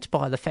comment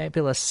by the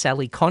fabulous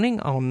Sally Conning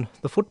on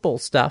the football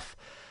stuff.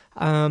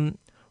 And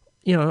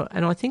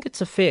I think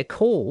it's a fair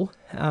call.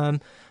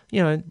 We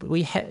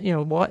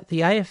why the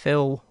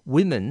AFL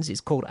Women's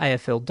is called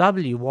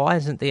AFLW. Why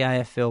isn't the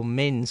AFL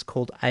Men's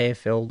called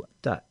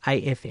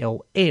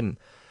AFLM?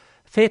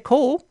 Fair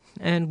call,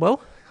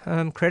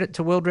 and credit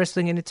to World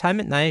Wrestling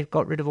Entertainment. They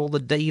got rid of all the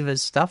divas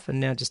stuff and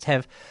now just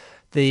have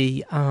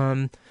the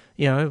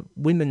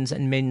women's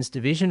and men's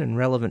division and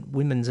relevant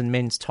women's and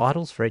men's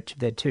titles for each of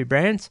their two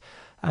brands.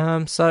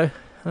 AFL.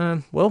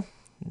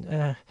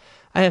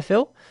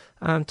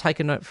 Take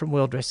a note from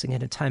World Wrestling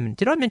Entertainment.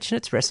 Did I mention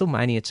it's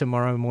WrestleMania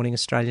tomorrow morning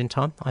Australian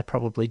time? I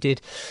probably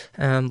did.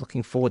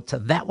 Looking forward to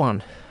that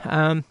one.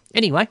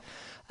 Anyway,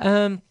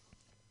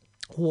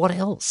 what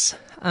else?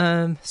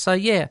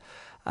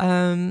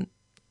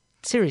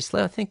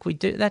 Seriously, I think we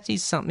do. That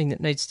is something that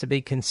needs to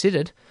be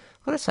considered.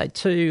 I've got to say,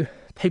 two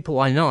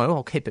people I know,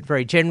 I'll keep it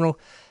very general,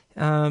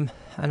 an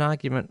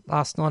argument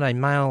last night, a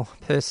male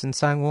person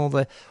saying,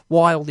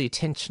 why all the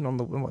attention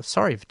on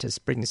sorry to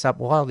bring this up,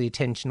 why all the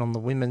attention on the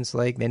women's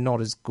league, they're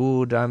not as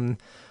good.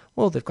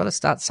 They've got to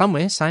start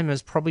somewhere, same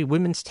as probably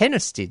women's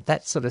tennis did,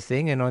 that sort of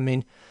thing. And I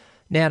mean,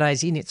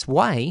 nowadays, in its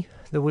way,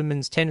 the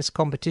women's tennis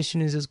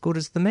competition is as good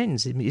as the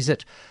men's. Is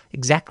it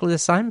exactly the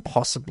same?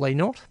 Possibly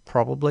not.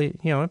 Probably,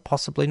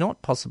 possibly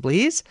not.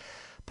 Possibly is.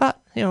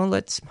 But,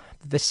 let's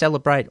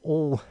celebrate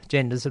all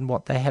genders and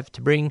what they have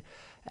to bring,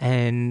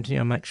 and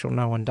make sure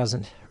no one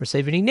doesn't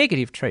receive any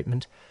negative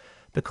treatment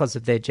because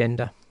of their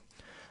gender.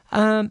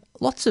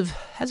 Lots of,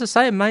 as I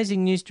say,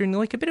 amazing news during the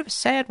week. A bit of a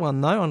sad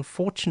one, though,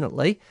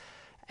 unfortunately,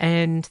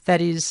 and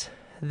that is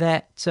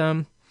that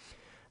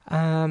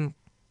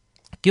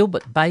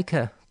Gilbert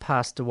Baker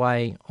passed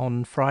away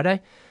on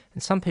Friday.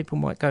 And some people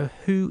might go,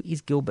 who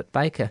is Gilbert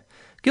Baker?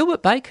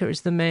 Gilbert Baker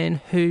is the man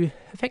who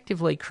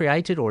effectively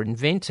created or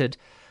invented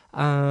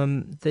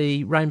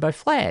the rainbow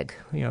flag,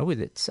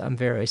 with its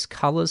various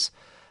colours.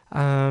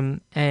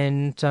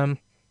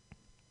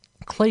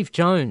 Cleve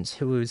Jones,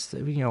 who was,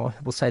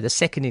 we'll say the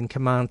second in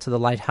command to the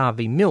late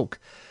Harvey Milk,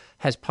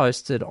 has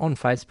posted on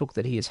Facebook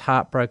that he is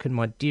heartbroken.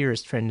 My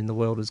dearest friend in the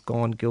world is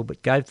gone.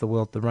 Gilbert gave the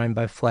world the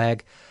rainbow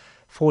flag.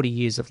 40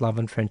 years of love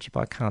and friendship.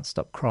 I can't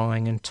stop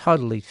crying. And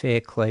totally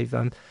fair, Cleve.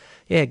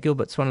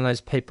 Gilbert's one of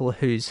those people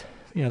who's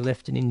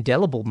left an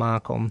indelible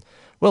mark on,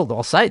 well,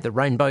 I'll say the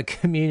rainbow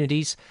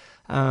communities.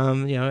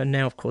 And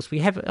now, of course, we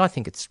have, I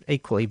think it's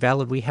equally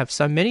valid, we have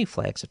so many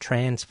flags, a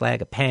trans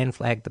flag, a pan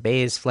flag, the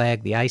Bears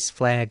flag, the Ace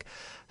flag.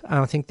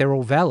 I think they're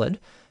all valid.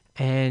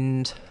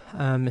 And,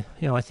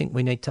 I think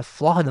we need to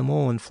fly them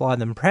all and fly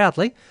them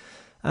proudly.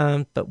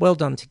 But well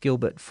done to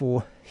Gilbert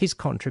for his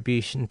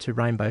contribution to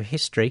rainbow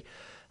history.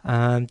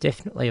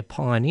 Definitely a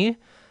pioneer.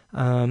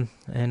 And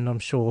I'm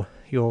sure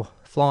you're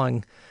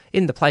flying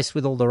in the place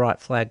with all the right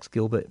flags,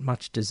 Gilbert.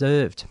 Much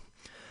deserved.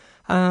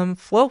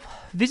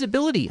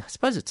 Visibility. I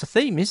suppose it's a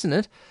theme, isn't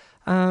it?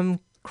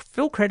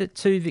 Full credit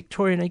to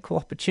Victorian Equal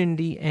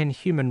Opportunity and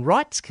Human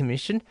Rights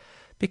Commission,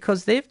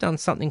 because they've done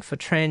something for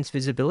trans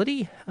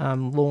visibility,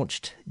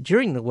 launched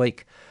during the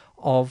week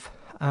of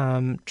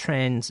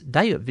Trans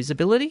Day of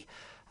Visibility.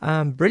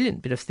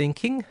 Brilliant bit of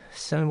thinking.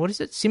 So what is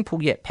it?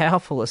 Simple yet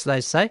powerful, as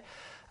they say.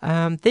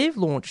 They've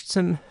launched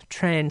some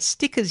trans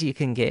stickers you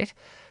can get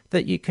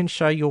that you can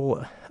show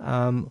your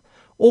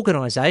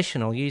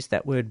organisation, I'll use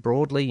that word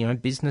broadly,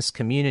 business,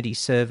 community,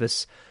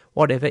 service,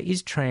 whatever,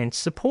 is trans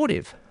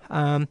supportive.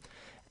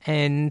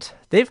 And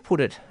they've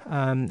put it,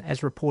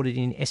 as reported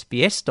in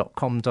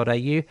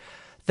sbs.com.au,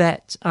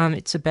 that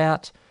it's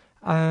about,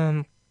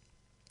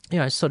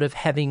 sort of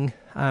having,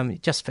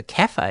 just for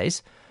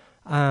cafes,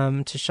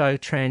 to show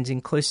trans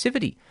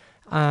inclusivity.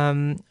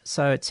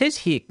 So it says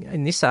here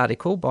in this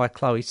article by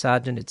Chloe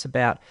Sargent, it's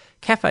about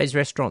cafes,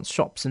 restaurants,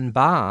 shops and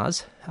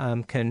bars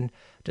can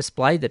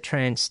display the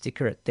trans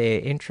sticker at their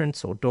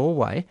entrance or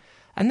doorway,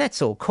 and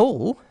that's all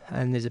cool.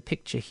 And there's a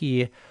picture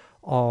here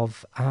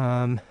of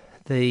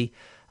the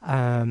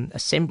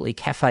Assembly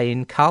Cafe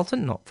in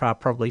Carlton, not far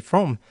probably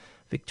from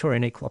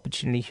Victorian Equal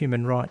Opportunity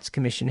Human Rights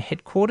Commission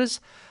headquarters.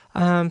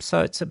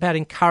 So it's about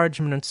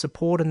encouragement and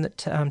support, and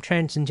that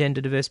trans and gender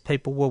diverse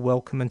people were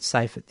welcome and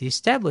safe at the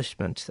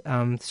establishment,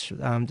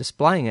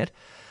 displaying it.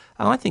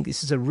 I think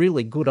this is a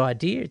really good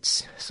idea.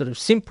 It's sort of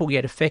simple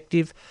yet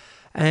effective,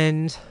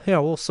 and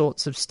all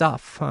sorts of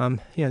stuff that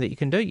you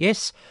can do.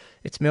 Yes,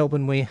 it's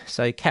Melbourne. We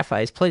say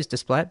cafes, please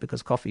display it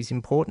because coffee's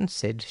important,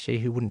 said she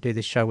who wouldn't do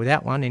this show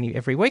without one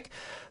every week.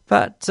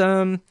 But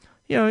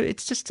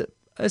it's just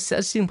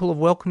as simple of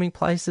welcoming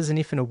places, and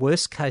if in a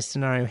worst case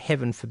scenario,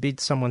 heaven forbid,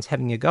 someone's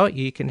having a go at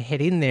you, you can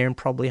head in there and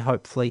probably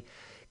hopefully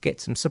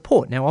get some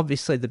support. Now,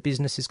 obviously, the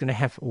business is going to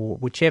have, or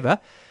whichever,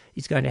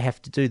 is going to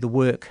have to do the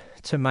work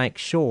to make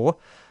sure,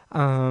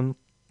 that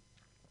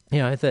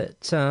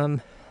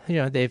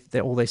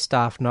all their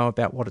staff know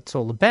about what it's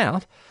all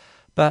about.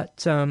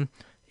 But it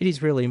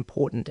is really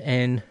important,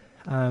 and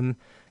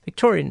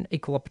Victorian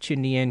Equal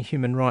Opportunity and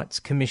Human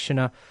Rights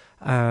Commissioner,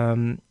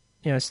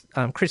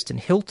 Kristen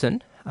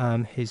Hilton,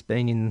 who's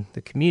been in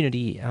the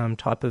community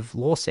type of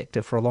law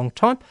sector for a long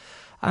time,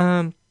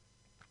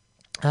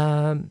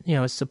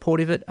 is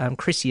supportive of it.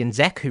 Chrissy and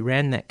Zach, who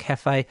ran that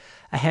cafe,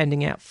 are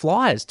handing out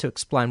flyers to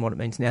explain what it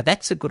means. Now,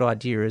 that's a good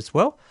idea as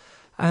well.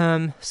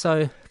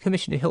 So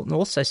Commissioner Hilton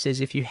also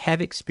says if you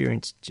have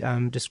experienced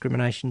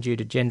discrimination due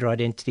to gender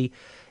identity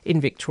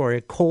in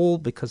Victoria, call,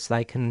 because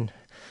they can,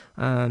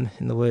 in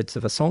the words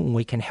of a song,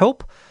 we can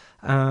help.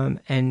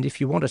 And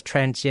if you want a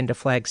transgender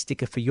flag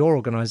sticker for your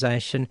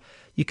organisation,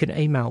 you can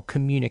email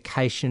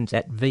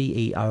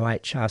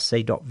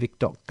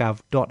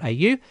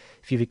communications@vohrc.vic.gov.au.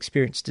 If you've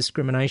experienced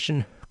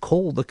discrimination,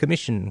 call the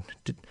Commission.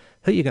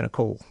 Who are you going to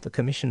call? The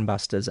Commission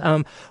Busters.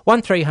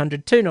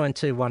 1300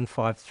 292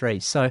 153.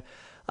 So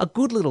a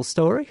good little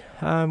story,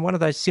 one of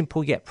those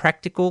simple yet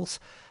practicals,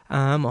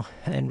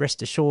 and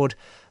rest assured,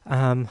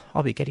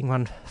 I'll be getting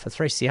one for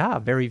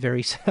 3CR very,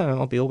 very soon.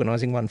 I'll be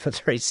organising one for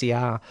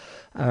 3CR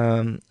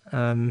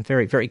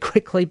very, very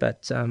quickly,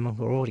 but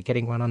we're already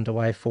getting one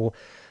underway for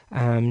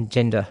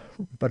Gender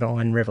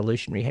Benign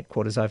Revolutionary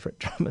headquarters over at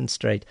Drummond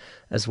Street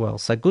as well.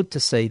 So good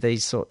to see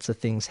these sorts of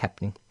things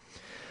happening.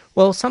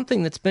 Well,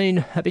 something that's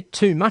been a bit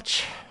too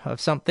much of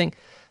something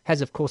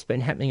has, of course,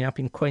 been happening up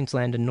in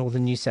Queensland and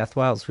northern New South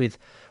Wales with,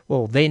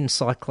 well, then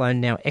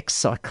cyclone, now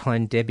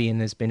ex-cyclone Debbie, and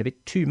there's been a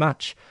bit too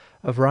much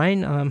of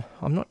rain. I'm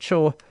not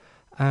sure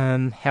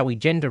how we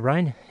gender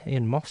rain.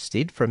 Ian Moss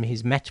did from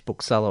his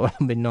Matchbook solo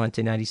album in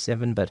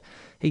 1987, but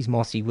he's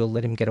Mossy. We'll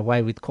let him get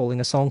away with calling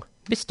a song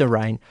Mr.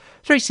 Rain.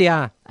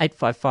 3CR,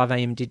 855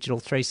 AM digital,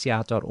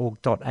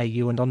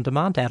 3cr.org.au, and on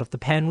demand out of the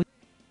pan with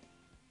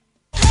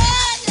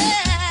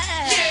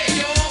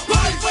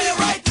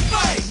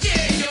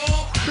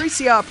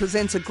 3CR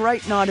presents a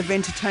great night of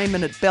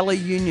entertainment at Bella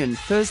Union,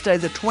 Thursday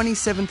the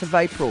 27th of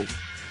April.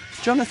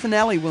 Jonathan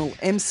Alley will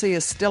MC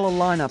a stellar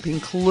lineup,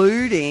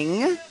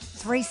 including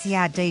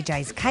 3CR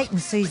DJs Kate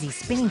and Susie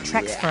spinning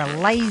tracks for a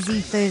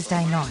lazy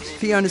Thursday night.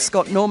 Fiona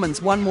Scott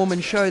Norman's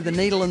one-woman show, The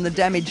Needle and the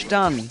Damage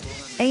Done.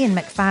 Ian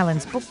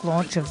McFarlane's book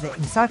launch of the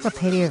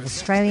Encyclopedia of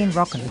Australian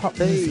Rock and Pop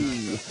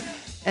Music.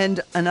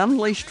 And an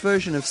unleashed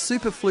version of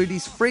Super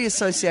Flutie's Free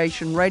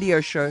Association radio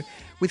show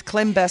with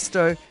Clem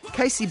Bastow,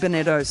 Casey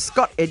Bonetto,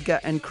 Scott Edgar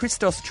and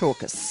Christos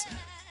Chorkas.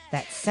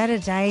 That's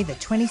Saturday, the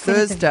 27th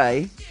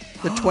Thursday,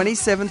 the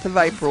 27th of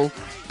April,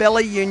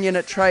 Bella Union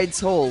at Trades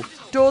Hall.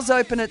 Doors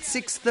open at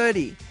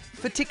 6:30.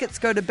 For tickets,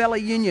 go to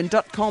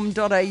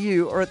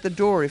bellaunion.com.au or at the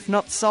door if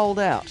not sold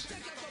out.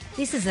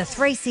 This is a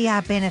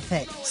 3CR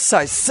benefit.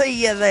 So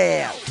see you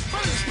there.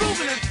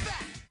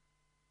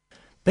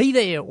 Be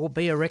there or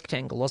be a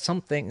rectangle or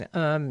something.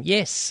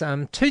 Yes,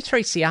 2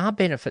 3CR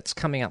benefits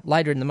coming up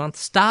later in the month.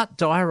 Start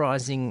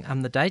diarising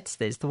the dates.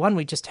 There's the one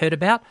we just heard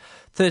about,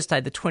 Thursday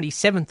the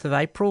 27th of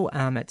April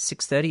at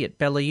 6:30 at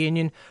Bella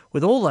Union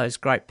with all those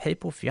great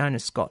people. Fiona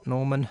Scott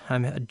Norman,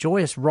 a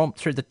joyous romp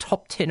through the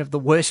top 10 of the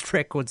worst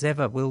records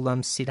ever. Will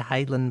Sid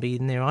Halen be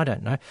in there? I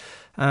don't know.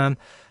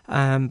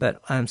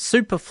 But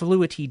Super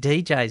Fluity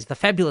DJs, the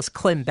fabulous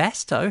Clem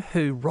Bastow,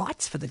 who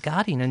writes for The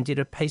Guardian and did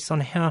a piece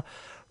on how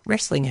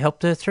wrestling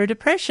helped her through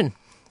depression.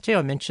 Gee,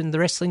 I mentioned the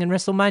wrestling and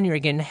WrestleMania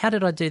again. How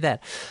did I do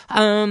that?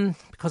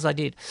 Because I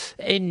did.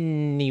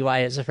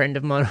 Anyway, as a friend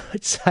of mine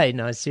would say,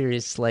 no,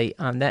 seriously,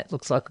 that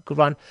looks like a good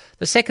one.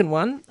 The second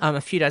one,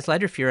 a few days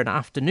later, if you're an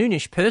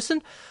afternoonish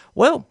person,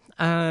 well,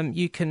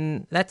 you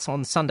can. That's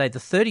on Sunday the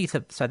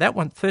 30th. So that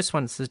one, first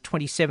one's the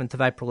 27th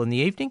of April in the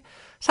evening.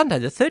 Sunday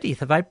the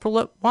 30th of April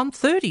at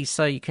 1:30.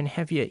 So you can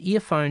have your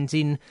earphones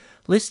in,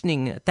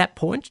 listening at that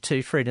point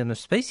to Freedom of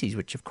Species,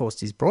 which of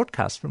course is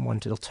broadcast from 1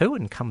 till 2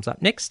 and comes up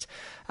next.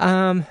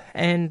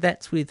 And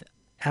that's with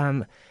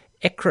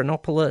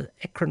Ekranoplans,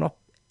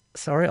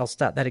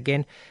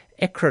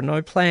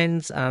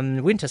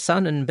 Winter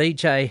Sun and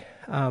BJ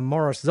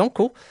Morris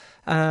Zonkel.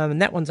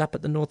 And that one's up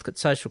at the Northcote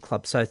Social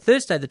Club. So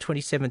Thursday the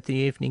 27th in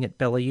the evening at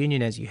Bella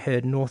Union, as you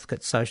heard,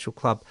 Northcote Social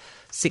Club,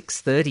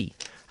 6:30.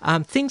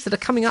 Things that are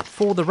coming up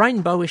for the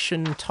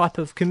rainbowish type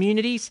of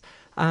communities.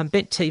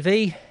 Bent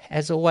TV,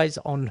 as always,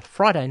 on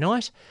Friday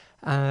night.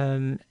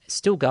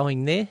 Still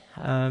going there.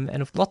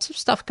 And lots of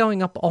stuff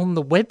going up on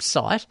the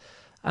website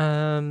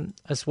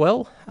as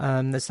well.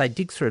 As they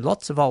dig through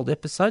lots of old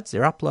episodes,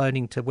 they're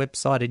uploading to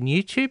website and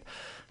YouTube.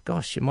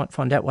 Gosh, you might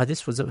find out why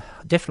this was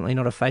definitely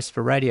not a face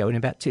for radio in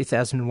about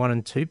 2001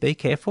 and 2. Be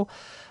careful.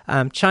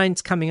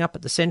 Chains coming up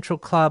at the Central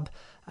Club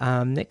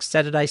next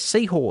Saturday.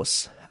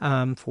 Seahorse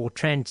for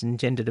trans and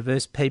gender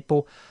diverse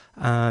people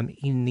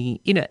in the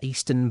inner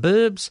eastern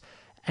burbs.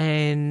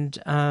 And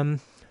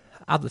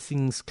other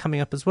things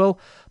coming up as well.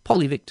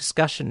 Polyvic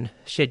discussion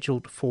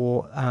scheduled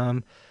for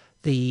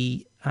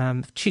the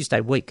Tuesday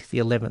week, the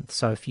 11th.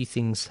 So a few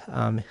things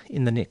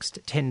in the next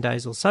 10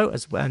 days or so.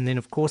 And then,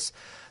 of course,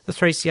 the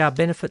 3CR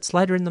benefits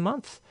later in the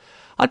month.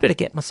 I'd better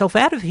get myself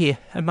out of here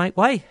and make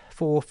way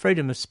for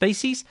Freedom of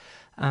Species.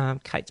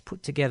 Kate's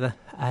put together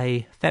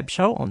a fab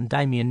show on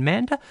Damien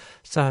Mander,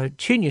 so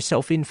tune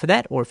yourself in for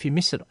that, or if you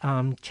miss it,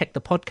 check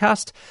the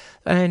podcast.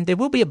 And there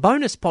will be a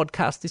bonus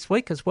podcast this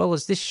week as well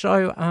as this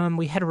show.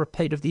 We had a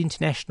repeat of the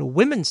International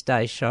Women's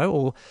Day show,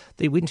 or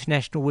the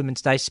International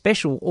Women's Day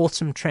special,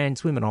 Awesome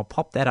Trans Women. I'll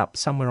pop that up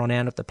somewhere on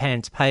Out of the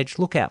Pans page.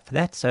 Look out for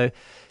that. So if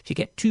you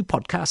get 2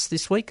 podcasts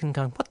this week and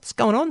going, what's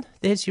going on?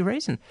 There's your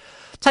reason.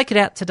 Take it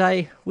out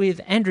today with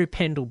Andrew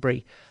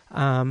Pendlebury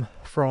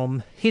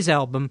from his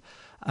album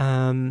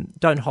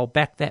Don't Hold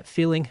Back That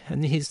Feeling,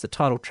 and here's the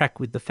title track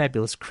with the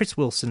fabulous Chris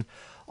Wilson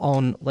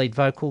on lead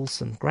vocals,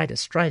 some great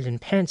Australian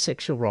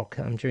pansexual rock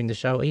during the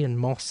show, Ian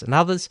Moss and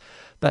others,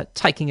 but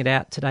taking it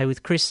out today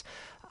with Chris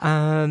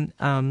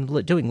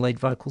doing lead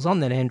vocals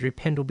on that Andrew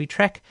Pendlebury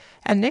track.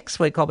 And next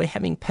week I'll be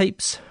having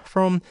peeps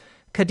from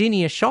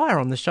Cardinia Shire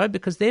on the show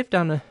because they've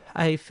done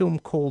a film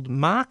called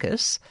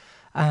Marcus,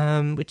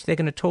 which they're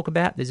going to talk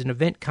about. There's an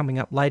event coming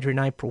up later in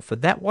April for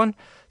that one,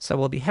 so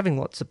we'll be having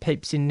lots of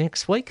peeps in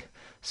next week.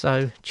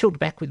 So chilled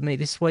back with me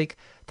this week.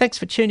 Thanks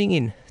for tuning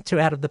in to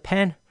Out of the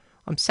Pan.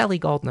 I'm Sally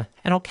Goldner,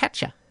 and I'll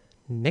catch you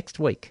next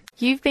week.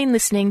 You've been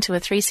listening to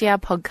a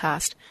 3CR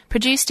podcast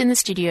produced in the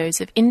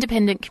studios of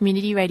independent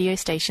community radio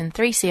station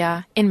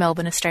 3CR in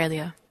Melbourne,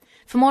 Australia.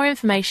 For more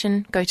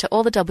information, go to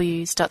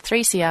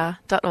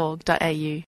allthews.3cr.org.au.